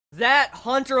That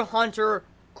Hunter x Hunter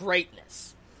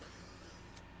greatness.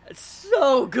 It's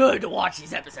so good to watch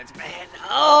these episodes, man.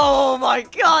 Oh my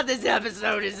god, this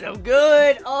episode is so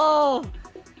good.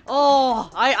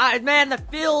 Man, the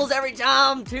feels every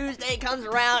time Tuesday comes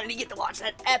around and you get to watch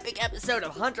that epic episode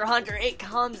of Hunter x Hunter. It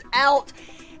comes out,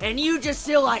 and you just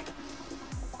feel like,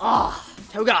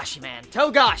 Togashi, man.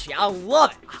 Togashi, I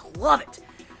love it.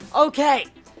 Okay,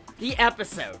 the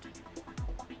episode.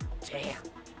 Damn.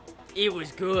 It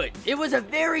was good. It was a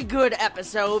very good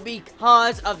episode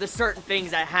because of the certain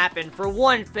things that happened. For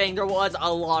one thing, there was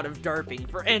a lot of derping.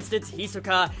 For instance,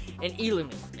 Hisoka and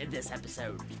Illumi in this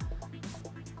episode.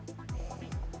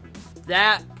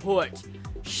 That put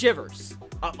shivers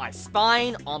up my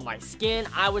spine, on my skin.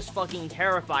 I was fucking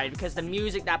terrified because the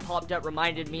music that popped up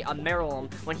reminded me of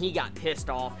Marilyn when he got pissed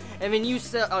off. And then you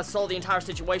saw the entire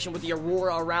situation with the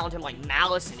aurora around him, like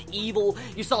malice and evil.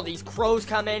 You saw these crows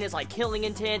come in, it's like killing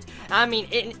intent. I mean,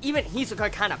 even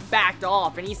Hisoka kind of backed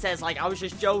off and he says, like, I was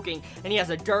just joking, and he has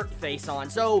a dirt face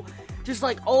on. So, just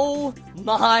like, oh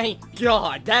my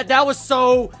god, that was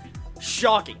so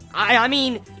shocking. I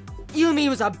mean, Illumi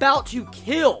was about to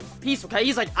kill Hisoka.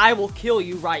 He's like, I will kill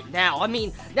you right now. I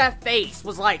mean, that face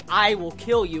was like, I will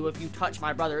kill you if you touch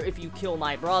my brother, if you kill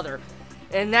my brother.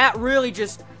 And that really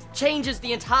just changes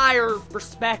the entire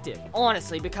perspective,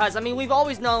 honestly, because, I mean, we've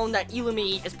always known that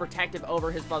Illumi is protective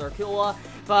over his brother Killua,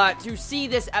 but to see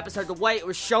this episode, the way it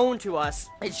was shown to us,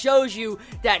 it shows you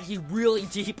that he really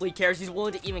deeply cares. He's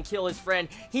willing to even kill his friend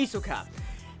Hisoka.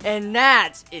 And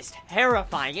that is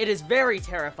terrifying. It is very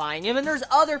terrifying. And then there's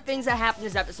other things that happen in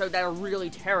this episode that are really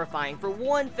terrifying. For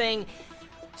one thing,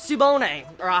 Tsubone,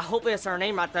 or hopefully that's her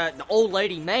name right, the old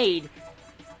lady maid,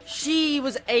 she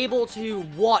was able to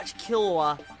watch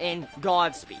Killua in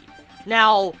Godspeed.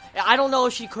 Now, I don't know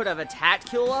if she could have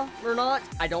attacked Killua or not.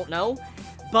 I don't know.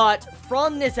 But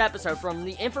from this episode, from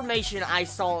the information I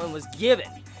saw and was given,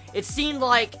 it seemed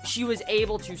like she was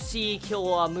able to see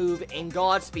Killua move in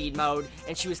Godspeed mode,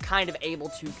 and she was kind of able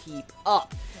to keep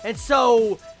up. And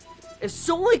so, if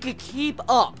someone could keep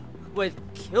up with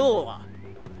Killua,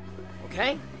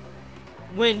 okay?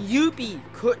 When Yuppie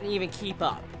couldn't even keep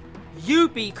up.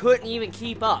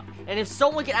 And if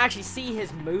someone could actually see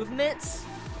his movements,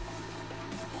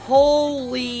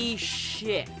 holy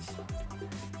shit.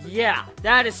 Yeah,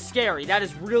 that is scary. That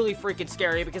is really freaking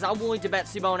scary because I'm willing to bet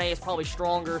Tsubone is probably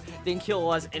stronger than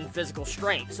Killua's in physical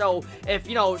strength. So, if,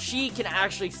 you know, she can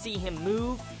actually see him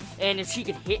move, and if she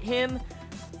could hit him,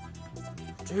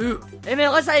 dude. I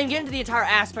mean, let's not even get into the entire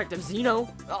aspect of Zeno,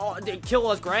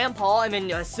 Killua's grandpa, I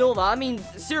mean, Silva. I mean,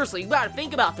 seriously, you gotta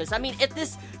think about this. I mean, if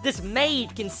this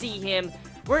maid can see him,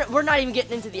 we're not even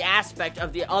getting into the aspect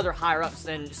of the other higher-ups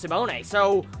than Tsubone.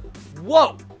 So,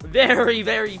 whoa. Very,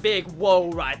 very big whoa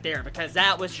right there, because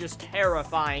that was just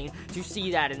terrifying to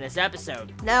see that in this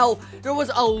episode. Now, there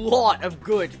was a lot of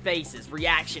good faces,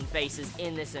 reaction faces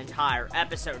in this entire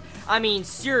episode. I mean,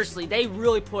 seriously, they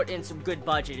really put in some good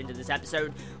budget into this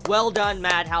episode. Well done,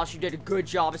 Madhouse, you did a good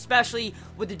job, especially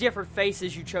with the different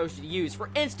faces you chose to use. For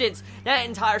instance, that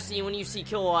entire scene when you see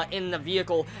Killua in the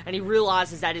vehicle, and he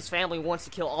realizes that his family wants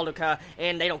to kill Aldoka,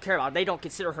 and they don't care about it. They don't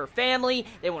consider her family,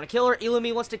 they want to kill her,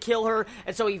 Illumi wants to kill her,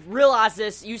 and so he realizes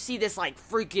this, you see this, like,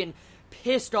 freaking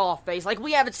pissed off face. Like,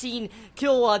 we haven't seen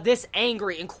Killua this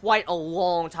angry in quite a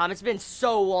long time. It's been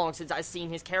so long since I've seen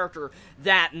his character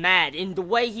that mad, and the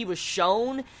way he was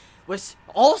shown was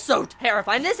also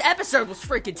terrifying. This episode was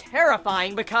freaking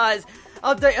terrifying because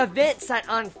of the events that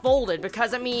unfolded,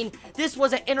 because, I mean, this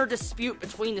was an inner dispute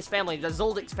between this family, the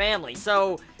Zoldyck family,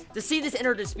 so to see this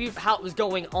inner dispute, how it was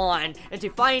going on, and to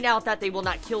find out that they will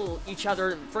not kill each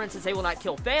other, for instance, they will not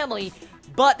kill family,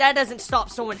 but that doesn't stop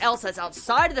someone else that's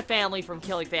outside of the family from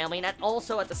killing family, and that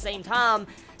also, at the same time,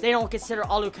 they don't consider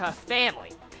Aldoka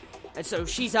family. And so,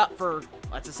 she's up for,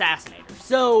 let's assassinate her.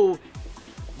 So,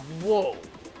 whoa.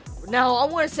 Now, I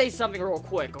want to say something real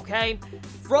quick, okay?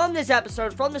 From this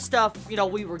episode, from the stuff, you know,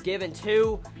 we were given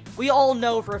to, we all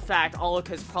know for a fact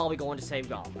Aldoka's probably going to save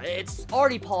Gon. It's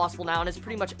already possible now, and it's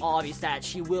pretty much obvious that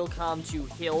she will come to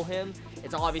heal him.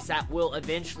 It's obvious that will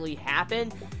eventually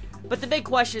happen. But the big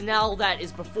question now that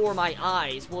is before my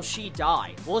eyes, will she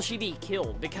die? Will she be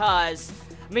killed? Because,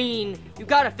 I mean, you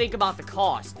gotta think about the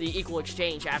cost, the equal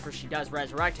exchange after she does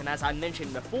resurrect him, as I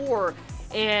mentioned before.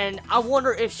 And I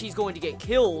wonder if she's going to get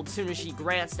killed as soon as she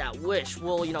grants that wish.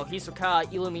 Will, you know, Hisoka,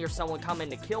 Illumi, or someone come in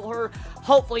to kill her?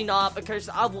 Hopefully not, because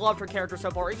I've loved her character so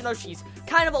far. Even though she's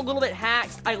kind of a little bit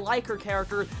hacked, I like her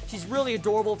character. She's really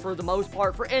adorable for the most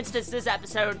part. For instance, this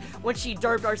episode, when she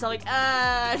derped herself, like,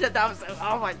 that was so,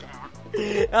 oh my god.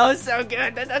 That was so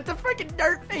good. That's a freaking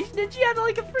dirt face. Then she had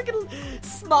like a freaking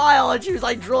smile, and she was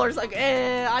like drillers, like,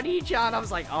 I need you. And I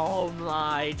was like, oh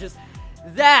my, just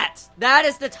that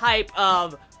is the type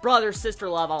of brother-sister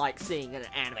love I like seeing in an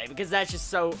anime, because that's just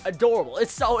so adorable.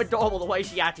 It's so adorable the way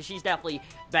she acted. She's definitely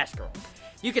best girl.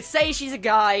 You could say she's a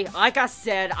guy. Like I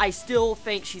said, I still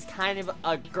think she's kind of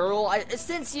a girl.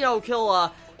 Since, you know,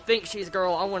 Killa thinks she's a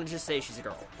girl, I want to just say she's a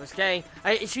girl, okay?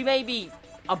 She may be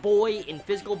a boy in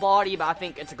physical body, but I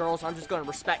think it's a girl, so I'm just going to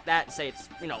respect that and say it's,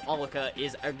 you know, Alika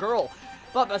is a girl.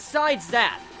 But besides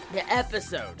that, the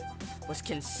episode was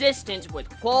consistent with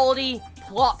quality,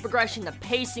 plot progression, the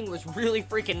pacing was really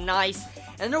freaking nice,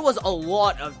 and there was a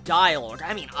lot of dialogue.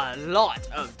 I mean, a lot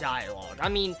of dialogue. I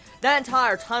mean, that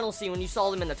entire tunnel scene when you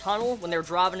saw them in the tunnel, when they were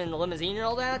driving in the limousine and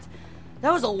all that,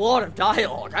 that was a lot of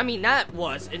dialogue. I mean, that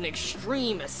was an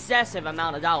extreme, excessive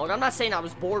amount of dialogue. I'm not saying I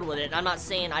was bored with it. I'm not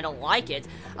saying I don't like it.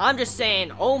 I'm just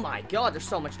saying, oh my god, there's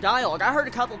so much dialogue. I heard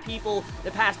a couple people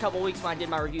the past couple weeks when I did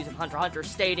my reviews of Hunter x Hunter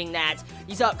stating that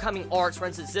these upcoming arcs, for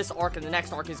instance, this arc and the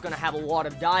next arc is going to have a lot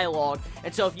of dialogue.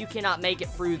 And so if you cannot make it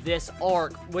through this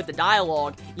arc with the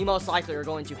dialogue, you most likely are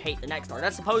going to hate the next arc.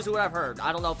 That's supposedly what I've heard.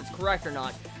 I don't know if it's correct or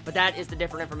not, but that is the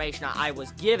different information I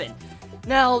was given.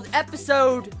 Now, the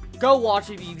episode, go watch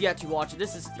it if you've yet to watch it.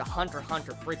 This is the Hunter x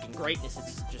Hunter freaking greatness.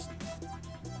 It's just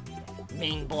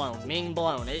ming blown.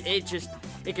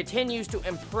 It continues to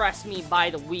impress me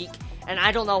by the week, and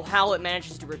I don't know how it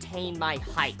manages to retain my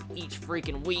hype each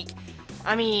freaking week.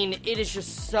 I mean, it is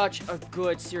just such a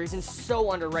good series and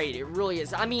so underrated. It really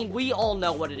is. I mean, we all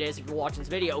know what it is if you're watching this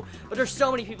video, but there's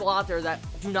so many people out there that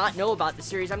do not know about the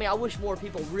series. I mean, I wish more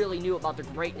people really knew about the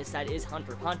greatness that is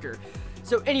Hunter x Hunter.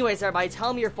 So anyways, everybody,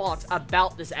 tell me your thoughts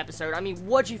about this episode. I mean,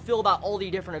 what'd you feel about all the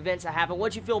different events that happened?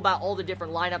 What'd you feel about all the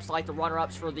different lineups, like the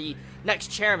runner-ups for the next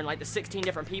chairman, like the 16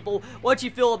 different people? What'd you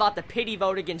feel about the pity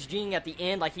vote against Jing at the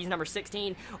end, like he's number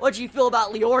 16? What'd you feel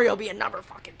about Leorio being number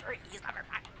fucking 3? He's number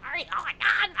fucking 3. Oh my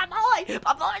god,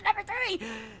 my boy's number 3.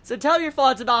 So tell me your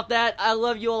thoughts about that. I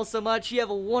love you all so much. You have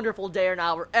a wonderful day or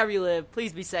night wherever you live.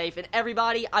 Please be safe. And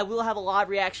everybody, I will have a live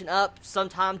reaction up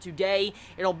sometime today.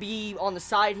 It'll be on the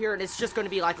side here, and it's just going to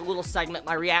be like a little segment,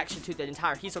 my reaction to the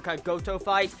entire Hisoka Goto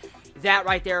fight. That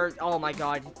right there, oh my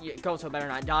god, Goto better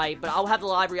not die. But I'll have the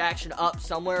live reaction up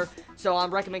somewhere, so I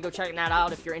recommend go checking that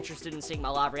out if you're interested in seeing my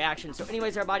live reaction. So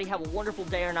anyways, everybody, have a wonderful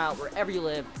day or night wherever you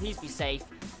live. Please be safe.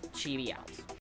 Chibi out.